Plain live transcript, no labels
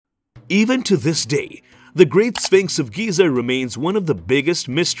Even to this day, the Great Sphinx of Giza remains one of the biggest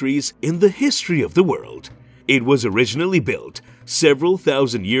mysteries in the history of the world. It was originally built several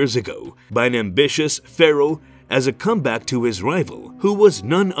thousand years ago by an ambitious pharaoh as a comeback to his rival, who was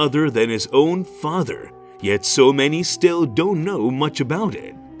none other than his own father. Yet so many still don't know much about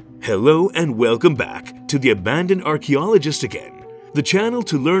it. Hello and welcome back to the Abandoned Archeologist again, the channel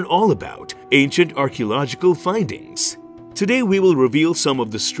to learn all about ancient archaeological findings. Today we will reveal some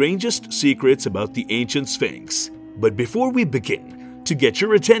of the strangest secrets about the ancient Sphinx. But before we begin, to get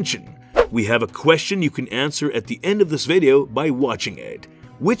your attention, we have a question you can answer at the end of this video by watching it.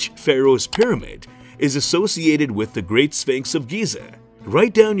 Which pharaoh's pyramid is associated with the Great Sphinx of Giza?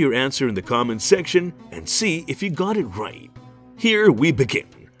 Write down your answer in the comments section and see if you got it right. Here we begin.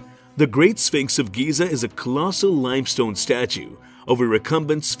 The Great Sphinx of Giza is a colossal limestone statue of a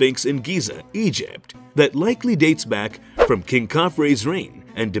recumbent sphinx in Giza, Egypt, that likely dates back from King Khafre's reign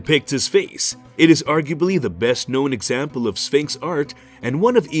and depicts his face. It is arguably the best known example of Sphinx art and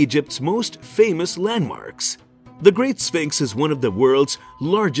one of Egypt's most famous landmarks. The Great Sphinx is one of the world's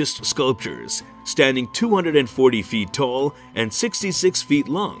largest sculptures, standing 240 feet tall and 66 feet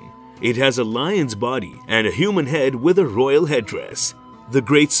long. It has a lion's body and a human head with a royal headdress. The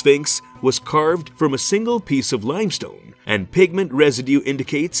Great Sphinx was carved from a single piece of limestone, and pigment residue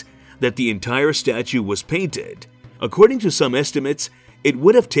indicates that the entire statue was painted. According to some estimates, it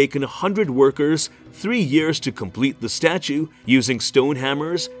would have taken 100 workers 3 years to complete the statue using stone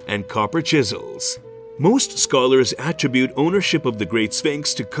hammers and copper chisels. Most scholars attribute ownership of the Great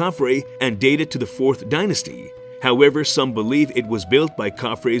Sphinx to Khafre and date it to the 4th dynasty. However, some believe it was built by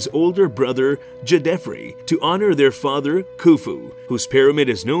Khafre's older brother Djedefre to honor their father Khufu, whose pyramid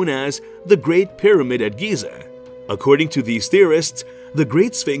is known as the Great Pyramid at Giza. According to these theorists, the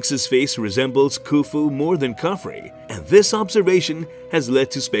Great Sphinx's face resembles Khufu more than Khafre, and this observation has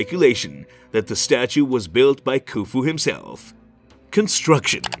led to speculation that the statue was built by Khufu himself.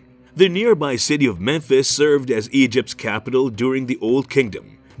 Construction. The nearby city of Memphis served as Egypt's capital during the Old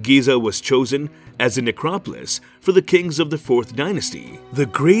Kingdom. Giza was chosen as a necropolis for the kings of the 4th dynasty, the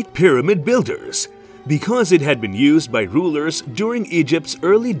Great Pyramid Builders, because it had been used by rulers during Egypt's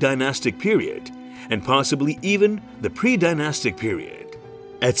early dynastic period and possibly even the pre-dynastic period.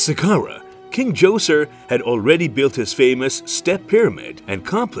 At Saqqara, King Djoser had already built his famous step pyramid and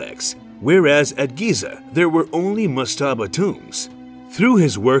complex, whereas at Giza there were only mastaba tombs. Through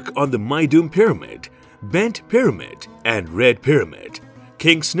his work on the Maidum Pyramid, Bent Pyramid, and Red Pyramid,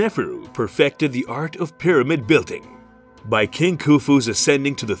 King Sneferu perfected the art of pyramid building. By King Khufu's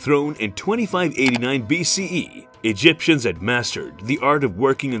ascending to the throne in 2589 BCE, Egyptians had mastered the art of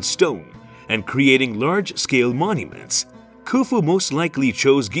working in stone and creating large-scale monuments. Khufu most likely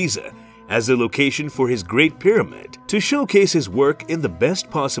chose Giza as the location for his Great Pyramid to showcase his work in the best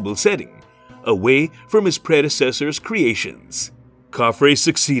possible setting, away from his predecessor's creations. Khafre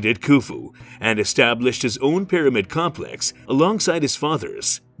succeeded Khufu and established his own pyramid complex alongside his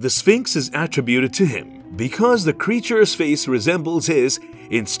father's. The Sphinx is attributed to him because the creature's face resembles his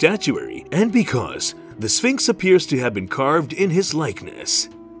in statuary and because the Sphinx appears to have been carved in his likeness.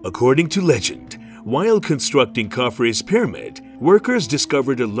 According to legend, while constructing Khafre's pyramid, workers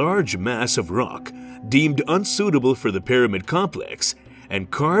discovered a large mass of rock deemed unsuitable for the pyramid complex and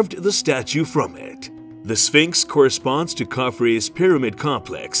carved the statue from it. The Sphinx corresponds to Khafre's pyramid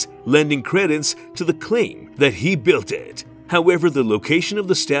complex, lending credence to the claim that he built it. However, the location of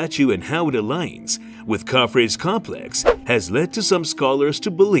the statue and how it aligns with Khafre's complex has led to some scholars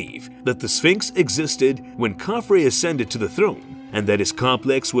to believe that the Sphinx existed when Khafre ascended to the throne and that his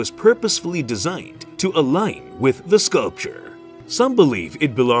complex was purposefully designed to align with the sculpture. Some believe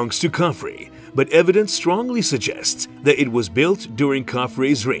it belongs to Khafre, but evidence strongly suggests that it was built during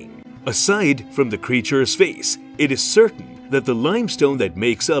Khafre's reign. Aside from the creature's face, it is certain that the limestone that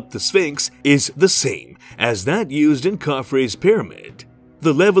makes up the Sphinx is the same as that used in Khafre's pyramid.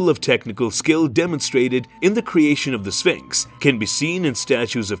 The level of technical skill demonstrated in the creation of the Sphinx can be seen in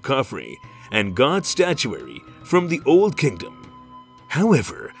statues of Khafre and god statuary from the Old Kingdom.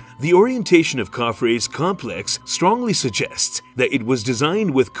 However, the orientation of Khafre's complex strongly suggests that it was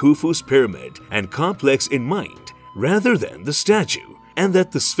designed with Khufu's pyramid and complex in mind rather than the statue, and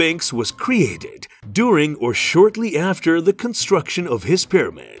that the Sphinx was created during or shortly after the construction of his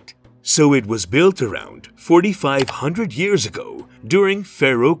pyramid. So it was built around 4,500 years ago during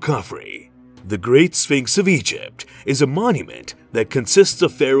Pharaoh Khafre. The Great Sphinx of Egypt is a monument that consists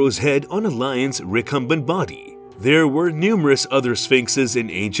of Pharaoh's head on a lion's recumbent body. There were numerous other sphinxes in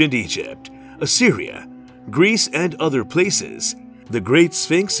ancient Egypt, Assyria, Greece, and other places. The Great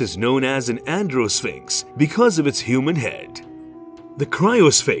Sphinx is known as an androsphinx because of its human head. The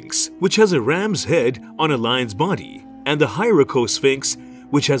cryosphinx, which has a ram's head on a lion's body, and the hyracosphinx,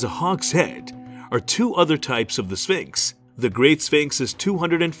 which has a hawk's head, are two other types of the sphinx. The Great Sphinx is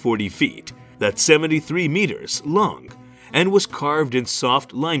 240 feet, that's 73 meters, long, and was carved in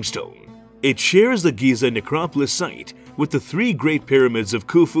soft limestone. It shares the Giza necropolis site with the three Great Pyramids of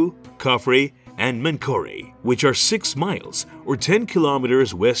Khufu, Khafre, and Menkaure, which are 6 miles or 10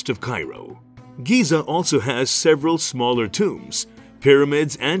 kilometers west of Cairo. Giza also has several smaller tombs,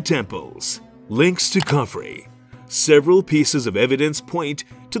 pyramids, and temples. Links to Khafre. Several pieces of evidence point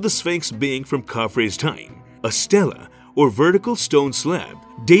to the Sphinx being from Khafre's time. A stela, or vertical stone slab,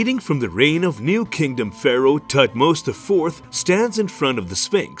 dating from the reign of New Kingdom Pharaoh Thutmose IV, stands in front of the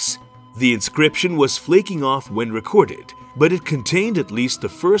Sphinx. The inscription was flaking off when recorded, but it contained at least the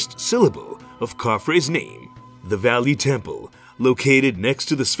first syllable of Khafre's name. The Valley Temple, located next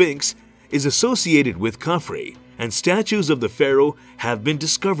to the Sphinx, is associated with Khafre, and statues of the pharaoh have been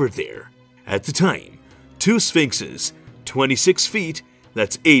discovered there. At the time, 2 sphinxes, 26 feet,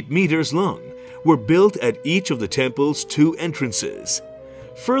 that's 8 meters long, were built at each of the temple's 2 entrances.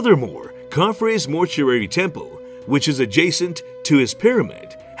 Furthermore, Khafre's mortuary temple, which is adjacent to his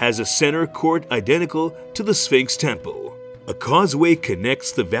pyramid, has a center court identical to the Sphinx temple. A causeway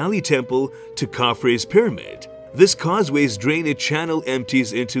connects the Valley Temple to Khafre's pyramid. This causeway's drainage channel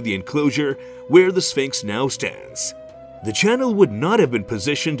empties into the enclosure where the Sphinx now stands. The channel would not have been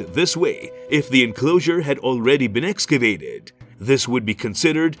positioned this way if the enclosure had already been excavated. This would be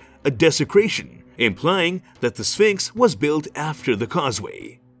considered a desecration, implying that the Sphinx was built after the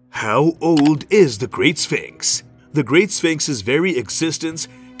causeway. How old is the Great Sphinx? The Great Sphinx's very existence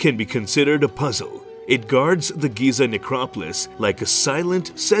can be considered a puzzle. It guards the Giza necropolis like a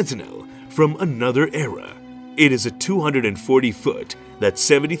silent sentinel from another era. It is a 240-foot, that's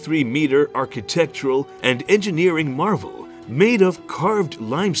 73-meter architectural and engineering marvel made of carved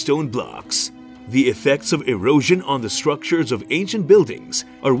limestone blocks. The effects of erosion on the structures of ancient buildings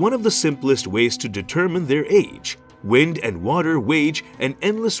are one of the simplest ways to determine their age. Wind and water wage an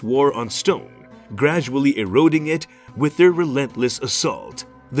endless war on stone, gradually eroding it with their relentless assault.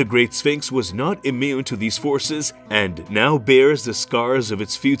 The Great Sphinx was not immune to these forces and now bears the scars of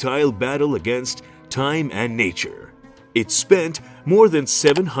its futile battle against time and nature. It spent more than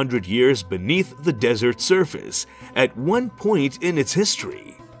 700 years beneath the desert surface at one point in its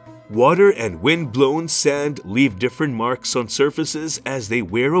history. Water and wind-blown sand leave different marks on surfaces as they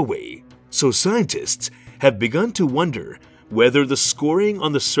wear away, so scientists have begun to wonder whether the scoring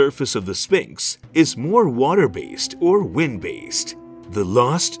on the surface of the Sphinx is more water-based or wind-based. The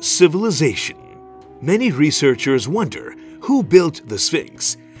lost civilization. Many researchers wonder who built the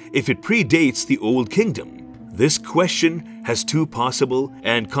Sphinx, if it predates the Old Kingdom. This question has 2 possible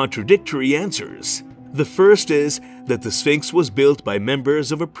and contradictory answers. The first is that the Sphinx was built by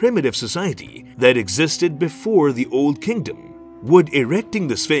members of a primitive society that existed before the Old Kingdom. Would erecting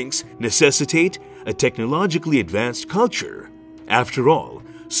the Sphinx necessitate a technologically advanced culture? After all,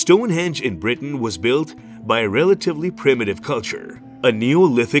 Stonehenge in Britain was built by a relatively primitive culture, a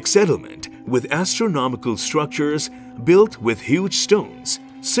Neolithic settlement with astronomical structures built with huge stones,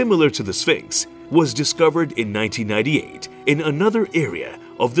 similar to the Sphinx, was discovered in 1998 in another area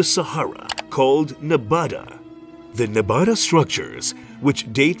of the Sahara called Nabata. The Nabata structures,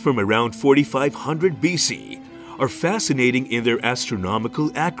 which date from around 4500 BC, are fascinating in their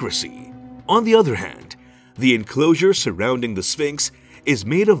astronomical accuracy. On the other hand, the enclosure surrounding the Sphinx is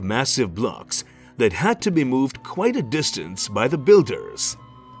made of massive blocks that had to be moved quite a distance by the builders.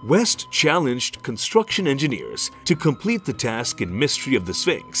 West challenged construction engineers to complete the task in mystery of the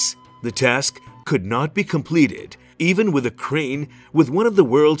Sphinx. The task could not be completed even with a crane with one of the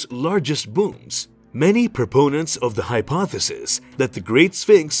world's largest booms. Many proponents of the hypothesis that the Great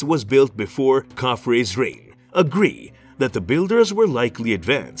Sphinx was built before Khafre's reign agree that the builders were likely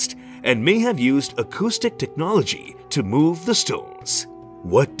advanced and may have used acoustic technology to move the stones.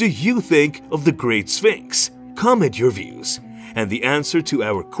 What do you think of the Great Sphinx? Comment your views. And the answer to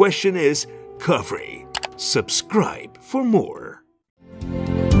our question is Khafre. Subscribe for more.